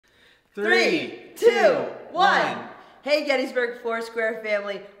3, 2, 1. Hey Gettysburg Foursquare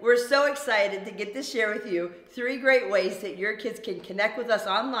family, we're so excited to get to share with you 3 great ways that your kids can connect with us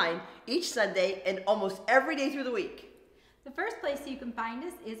online each Sunday and almost every day through the week. The first place you can find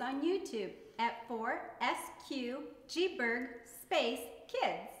us is on YouTube at 4SQGburg Kids.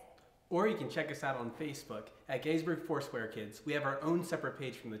 Or you can check us out on Facebook at Gettysburg Foursquare Kids. We have our own separate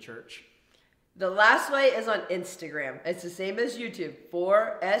page from the church. The last way is on Instagram. It's the same as YouTube,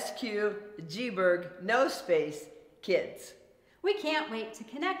 4SQGburg, no space, Kids. We can't wait to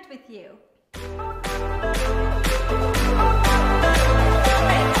connect with you.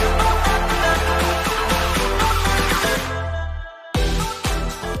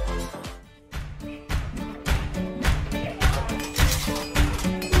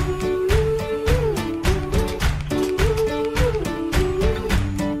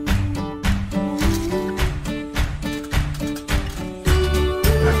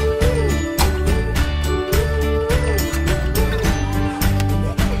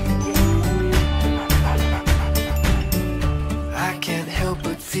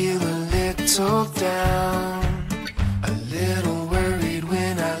 Down, a little worried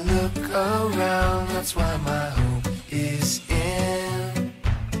when I look around. That's why my hope is in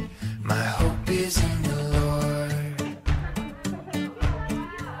the Lord.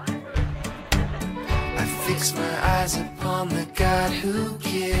 I fix my eyes upon the God who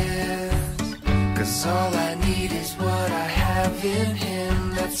gives, 'cause all I need is what I have in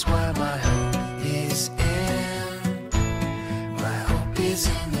Him. That's why my hope is in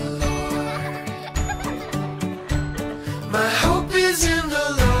the Lord. My hope is in the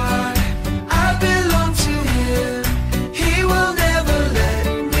Lord, I belong to Him, He will never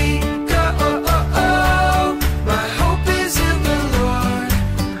let me go. My hope is in the Lord,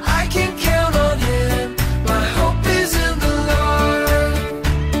 I can count on Him, my hope is in the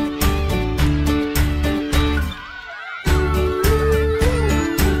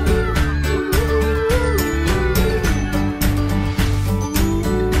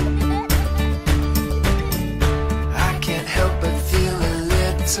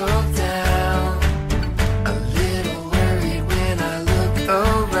down, a little worried when I look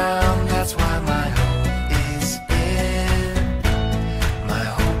around. That's why my hope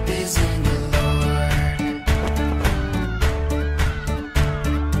is in the Lord.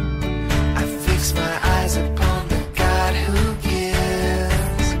 I fix my eyes upon the God who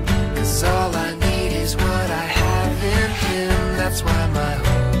gives, 'cause all I need is what I have in Him. That's why my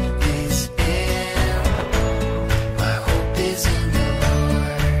hope is in the Lord.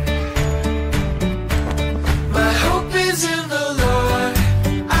 My hope is in the Lord,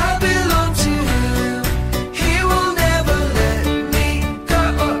 I belong to Him, He will never let me go.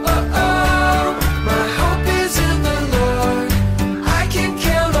 My hope is in the Lord, I can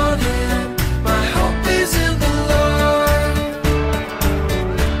count on Him, my hope is in the Lord.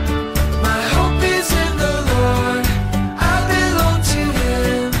 My hope is in the Lord, I belong to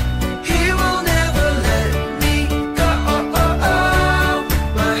Him, He will never let me go.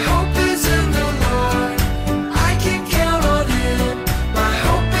 My hope is in the Lord, I can count on Him, my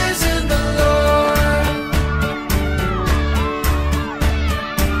hope is in the Lord.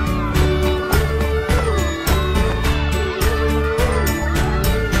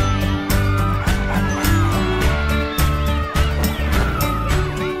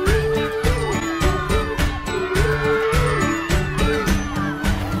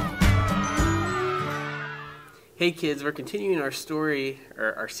 Hey kids, we're continuing our story,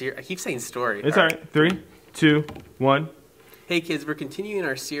 or our series. I keep saying story. It's all right. 3, 2, 1. Hey kids, we're continuing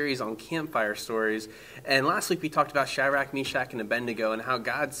our series on campfire stories. And last week we talked about Shadrach, Meshach, and Abednego and how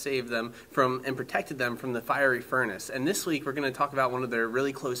God saved them from and protected them from the fiery furnace. And this week we're going to talk about one of their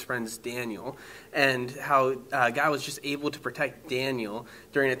really close friends, Daniel, and how God was just able to protect Daniel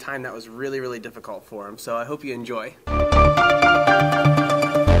during a time that was really, really difficult for him. So I hope you enjoy.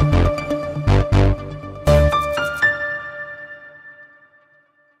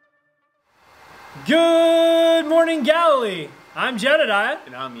 Good morning, Galilee. I'm Jedediah.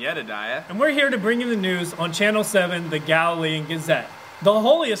 And I'm Yedidiah. And we're here to bring you the news on Channel 7, the Galilean Gazette. The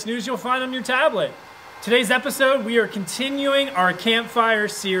holiest news you'll find on your tablet. Today's episode, we are continuing our campfire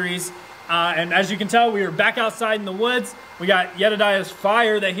series. And as you can tell, we are back outside in the woods. We got Yedidiah's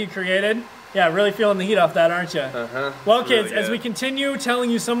fire that he created. Yeah, really feeling the heat off that, aren't you? Well, kids, really as we continue telling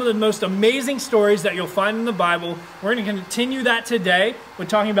you some of the most amazing stories that you'll find in the Bible, we're going to continue that today. We're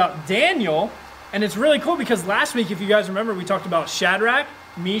talking about Daniel. And it's really cool because last week, if you guys remember, we talked about Shadrach,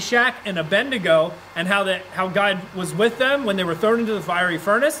 Meshach, and Abednego and how God was with them when they were thrown into the fiery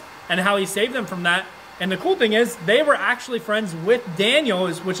furnace and how He saved them from that. And the cool thing is, they were actually friends with Daniel,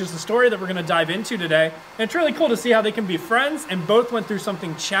 which is the story that we're going to dive into today. And it's really cool to see how they can be friends, and both went through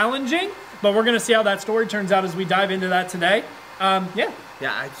something challenging. But we're going to see how that story turns out as we dive into that today. Yeah.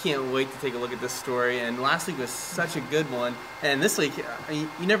 Yeah, I can't wait to take a look at this story. And last week was such a good one. And this week, you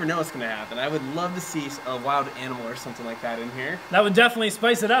never know what's going to happen. I would love to see a wild animal or something like that in here. That would definitely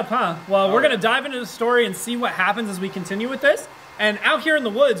spice it up, huh? Well, we're going to dive into the story and see what happens as we continue with this. And out here in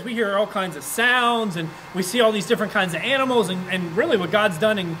the woods, we hear all kinds of sounds, and we see all these different kinds of animals, and really what God's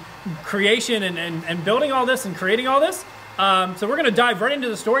done in creation and building all this and creating all this. So we're going to dive right into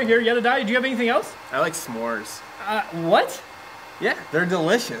the story here. Yedidiah, do you have anything else? I like s'mores. What? Yeah, they're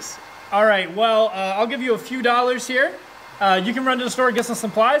delicious. All right, well, I'll give you a few dollars here. You can run to the store, get some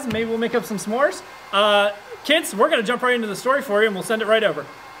supplies, and maybe we'll make up some s'mores. Kids, we're going to jump right into the story for you, and we'll send it right over.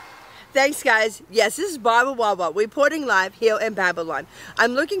 Thanks, guys. Yes, this is Barbara Wawa reporting live here in Babylon.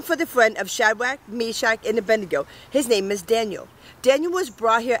 I'm looking for the friend of Shadrach, Meshach, and Abednego. His name is Daniel. Daniel was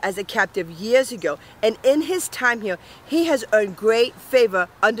brought here as a captive years ago, and in his time here, he has earned great favor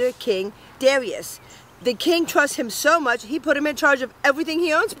under King Darius. The king trusts him so much, he put him in charge of everything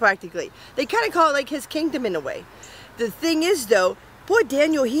he owns practically. They kind of call it like his kingdom in a way. The thing is, though, poor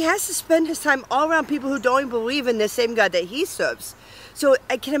Daniel, he has to spend his time all around people who don't even believe in the same God that he serves. So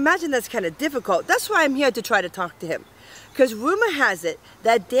I can imagine that's kind of difficult. That's why I'm here to try to talk to him. Because rumor has it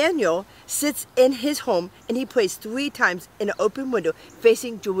that Daniel sits in his home and he prays 3 times in an open window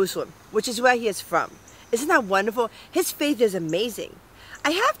facing Jerusalem, which is where he is from. Isn't that wonderful? His faith is amazing.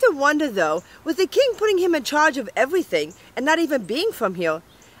 I have to wonder, though, with the king putting him in charge of everything and not even being from here,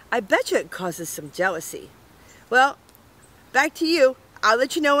 I bet you it causes some jealousy. Well, back to you. I'll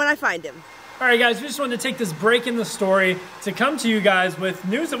let you know when I find him. All right, guys, we just wanted to take this break in the story to come to you guys with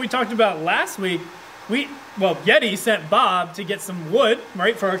news that we talked about last week. Yeti sent Bob to get some wood,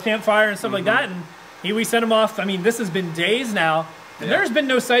 right, for our campfire and stuff like that, and we sent him off. I mean, this has been days now, and there's been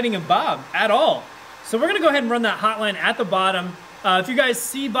no sighting of Bob at all. So we're going to go ahead and run that hotline at the bottom. If you guys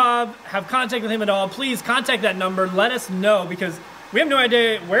see Bob, have contact with him at all, please contact that number. Let us know, because we have no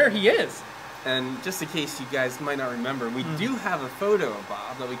idea where he is. And just in case you guys might not remember, we do have a photo of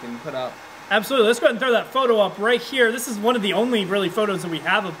Bob that we can put up. Absolutely. Let's go ahead and throw that photo up right here. This is one of the only really photos that we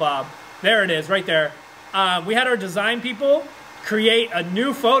have of Bob. There it is, right there. We had our design people create a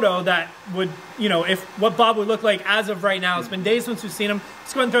new photo that would, if what Bob would look like as of right now. It's been days since we've seen him.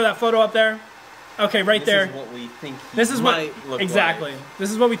 Let's go ahead and throw that photo up there. Okay, right there. This is what we think he might look like. Exactly.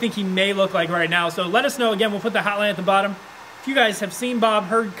 This is what we think he may look like right now. So let us know. Again, we'll put the hotline at the bottom. If you guys have seen Bob,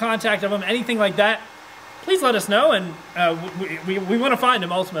 heard contact of him, anything like that, please let us know, and we want to find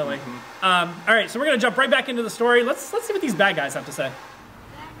him ultimately. All right, so we're going to jump right back into the story. Let's see what these bad guys have to say.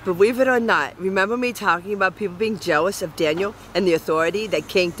 Believe it or not, remember me talking about people being jealous of Daniel and the authority that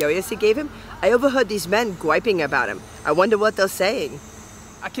King Darius gave him? I overheard these men griping about him. I wonder what they're saying.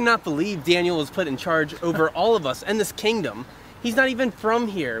 I cannot believe Daniel was put in charge over all of us and this kingdom. He's not even from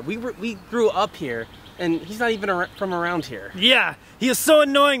here. We grew up here, and he's not even from around here. Yeah, he is so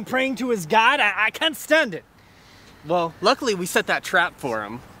annoying praying to his God. I can't stand it. Well, luckily we set that trap for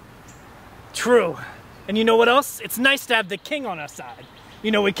him. True. And you know what else? It's nice to have the king on our side.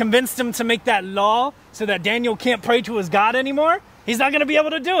 We convinced him to make that law so that Daniel can't pray to his God anymore. He's not going to be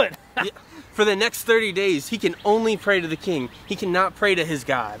able to do it. Yeah. For the next 30 days, he can only pray to the king. He cannot pray to his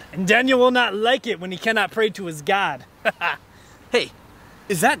God. And Daniel will not like it when he cannot pray to his God. Hey,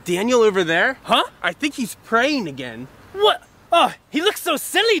 is that Daniel over there? Huh? I think he's praying again. What? Oh, he looks so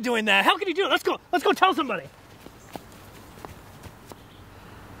silly doing that. How could he do it? Let's go tell somebody.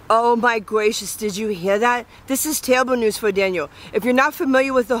 Oh my gracious, did you hear that? This is terrible news for Daniel. If you're not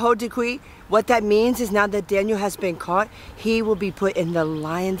familiar with the whole decree, what that means is now that Daniel has been caught, he will be put in the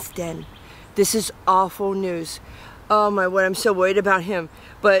lion's den. This is awful news. Oh my word, I'm so worried about him.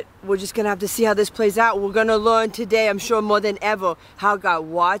 But we're just gonna have to see how this plays out. We're gonna learn today, I'm sure more than ever, how God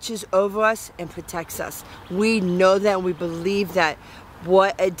watches over us and protects us. We know that and we believe that.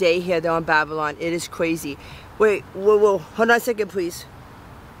 What a day here though in Babylon. It is crazy. Wait, whoa, hold on a second, please.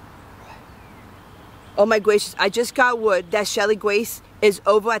 Oh my gracious, I just got word that Shelly Grace is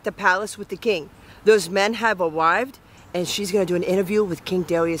over at the palace with the king. Those men have arrived and she's gonna do an interview with King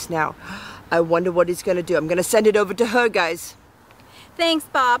Darius now. I wonder what he's gonna do. I'm gonna send it over to her, guys. Thanks,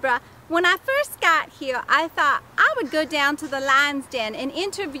 Barbara. When I first got here, I thought I would go down to the lion's den and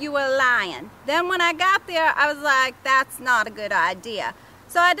interview a lion. Then when I got there, I was like, that's not a good idea.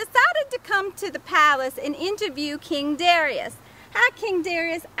 So I decided to come to the palace and interview King Darius. Hi, King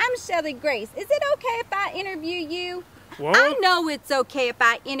Darius. I'm Shelly Grace. Is it okay if I interview you? Whoa. I know it's okay if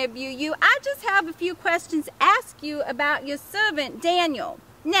I interview you. I just have a few questions to ask you about your servant, Daniel.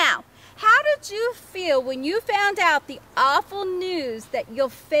 Now, How did you feel when you found out the awful news that your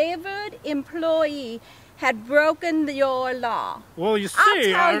favored employee had broken your law? Well, you see, I'll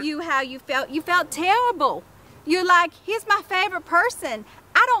tell you how you felt. You felt terrible. You're like, he's my favorite person.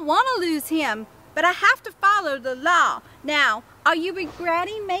 I don't want to lose him, but I have to follow the law. Now, are you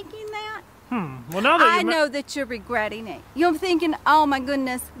regretting making that? Well, now that I know that you're regretting it. You're thinking, oh my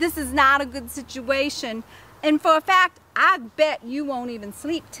goodness, this is not a good situation. And for a fact, I bet you won't even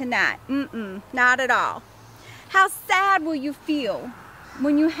sleep tonight. Not at all. How sad will you feel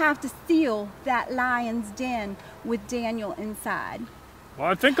when you have to seal that lion's den with Daniel inside? well,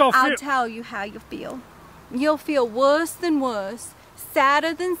 I think I'll I'll tell you how you feel. You'll feel worse than worse,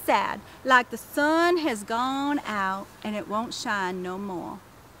 sadder than sad, like the sun has gone out and it won't shine no more.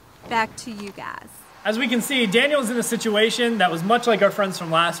 Back to you guys. As we can see, Daniel's in a situation that was much like our friends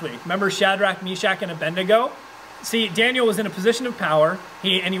from last week. Remember Shadrach, Meshach, and Abednego? See, Daniel was in a position of power,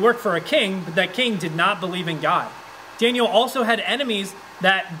 and he worked for a king, but that king did not believe in God. Daniel also had enemies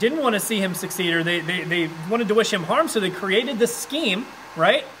that didn't want to see him succeed, or they wanted to wish him harm, so they created this scheme,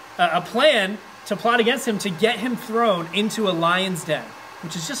 right? A plan to plot against him to get him thrown into a lion's den,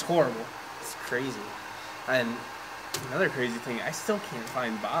 which is just horrible. It's crazy. And another crazy thing, I still can't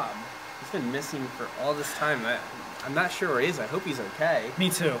find Bob. He's been missing for all this time. I'm not sure where he is. I hope he's okay. Me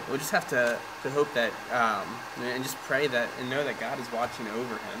too. We'll just have to hope that, and just pray that, and know that God is watching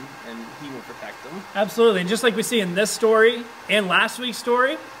over him, and he will protect him. Absolutely, and just like we see in this story and last week's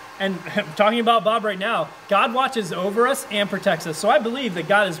story, and talking about Bob right now, God watches over us and protects us. So I believe that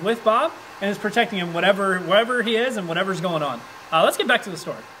God is with Bob and is protecting him wherever he is and whatever's going on. Let's get back to the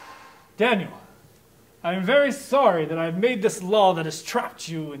story. Daniel, I am very sorry that I've made this law that has trapped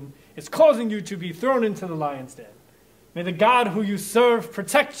you and is causing you to be thrown into the lion's den. May the God who you serve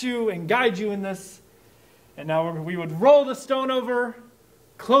protect you and guide you in this. And now we would roll the stone over,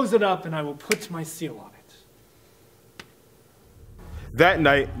 close it up, and I will put my seal on it. That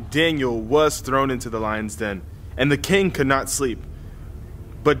night, Daniel was thrown into the lion's den, and the king could not sleep.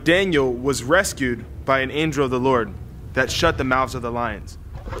 But Daniel was rescued by an angel of the Lord that shut the mouths of the lions.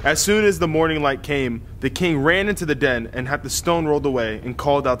 As soon as the morning light came, the king ran into the den and had the stone rolled away and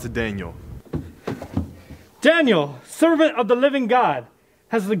called out to Daniel. Daniel, servant of the living God,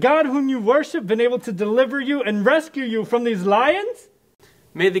 has the God whom you worship been able to deliver you and rescue you from these lions?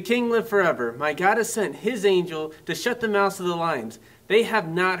 May the king live forever. My God has sent his angel to shut the mouths of the lions. They have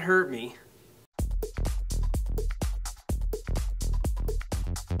not hurt me.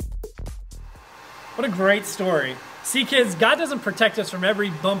 What a great story. See, kids, God doesn't protect us from every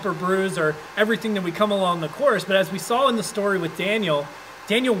bump or bruise or everything that we come along the course, but as we saw in the story with Daniel,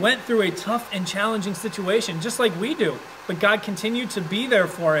 Daniel went through a tough and challenging situation, just like we do, but God continued to be there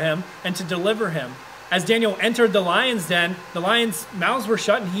for him and to deliver him. As Daniel entered the lion's den, the lions' mouths were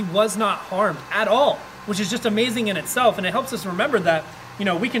shut and he was not harmed at all, which is just amazing in itself, and it helps us remember that,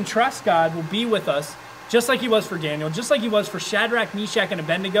 we can trust God will be with us, just like he was for Daniel, just like he was for Shadrach, Meshach, and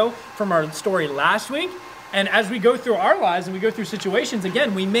Abednego from our story last week. And as we go through our lives and we go through situations,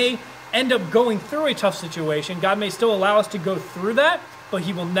 again, we may end up going through a tough situation. God may still allow us to go through that, but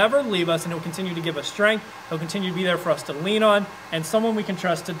he will never leave us, and he'll continue to give us strength. He'll continue to be there for us to lean on, and someone we can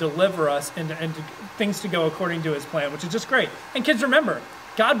trust to deliver us and things to go according to his plan, which is just great. And kids, remember,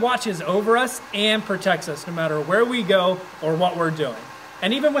 God watches over us and protects us no matter where we go or what we're doing.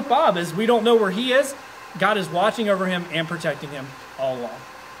 And even with Bob, as we don't know where he is, God is watching over him and protecting him all along.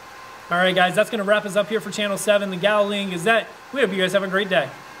 All right, guys, that's going to wrap us up here for Channel 7, the Galilean Gazette. We hope you guys have a great day.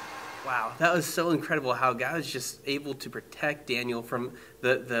 Wow, that was so incredible how God was just able to protect Daniel from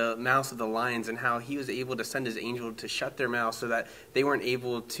the mouths of the lions, and how he was able to send his angel to shut their mouths so that they weren't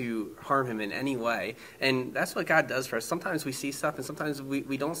able to harm him in any way. And that's what God does for us. Sometimes we see stuff, and sometimes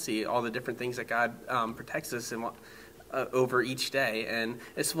we don't see all the different things that God protects us and over each day. And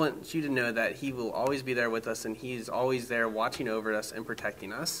I just want you to know that he will always be there with us, and he's always there watching over us and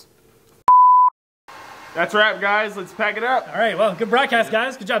protecting us. That's a wrap, guys. Let's pack it up. All right, well, good broadcast,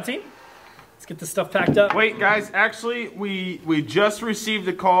 guys. Good job, team. Let's get this stuff packed up. Wait, guys, actually, we just received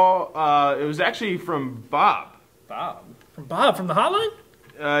a call. It was actually from Bob. Bob? From Bob? From the hotline?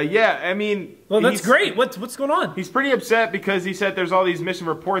 Yeah, I mean... Well, that's great. What's going on? He's pretty upset because he said there's all these missing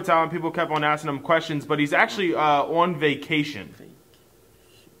reports out and people kept on asking him questions, but he's actually on vacation.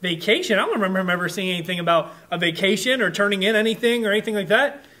 Vacation? I don't remember him ever seeing anything about a vacation or turning in anything or anything like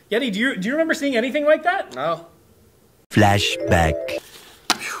that. Yeti, do you remember seeing anything like that? No. Flashback.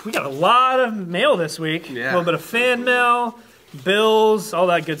 We got a lot of mail this week. Yeah. A little bit of fan mail, bills, all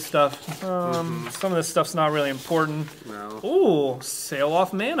that good stuff. Some of this stuff's not really important. No. Ooh, sale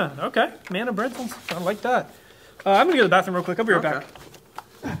off manna. Okay, manna bread. I like that. I'm going to go to the bathroom real quick. I'll be right back.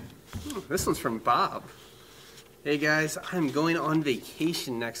 This one's from Bob. Hey guys, I'm going on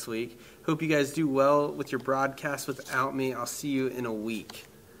vacation next week. Hope you guys do well with your broadcast without me. I'll see you in a week.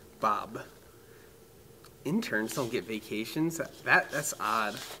 Bob. Interns don't get vacations? That's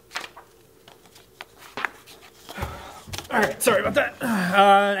odd. Alright, sorry about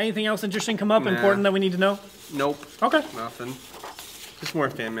that. Anything else interesting come up, important that we need to know? Nope. Okay. Nothing. Just more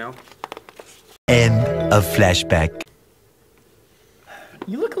fan mail. End of flashback.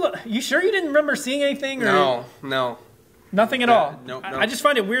 You look a little... You sure you didn't remember seeing anything? Or? No. Nothing at all? No. I just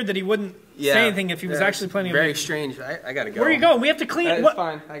find it weird that he wouldn't say anything if he was actually planning on... Very strange. I gotta go. Where are you going? We have to clean... It's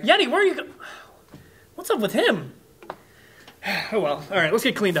fine. Yeti, where are you going? What's up with him? Oh well. Alright, let's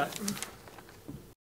get cleaned up.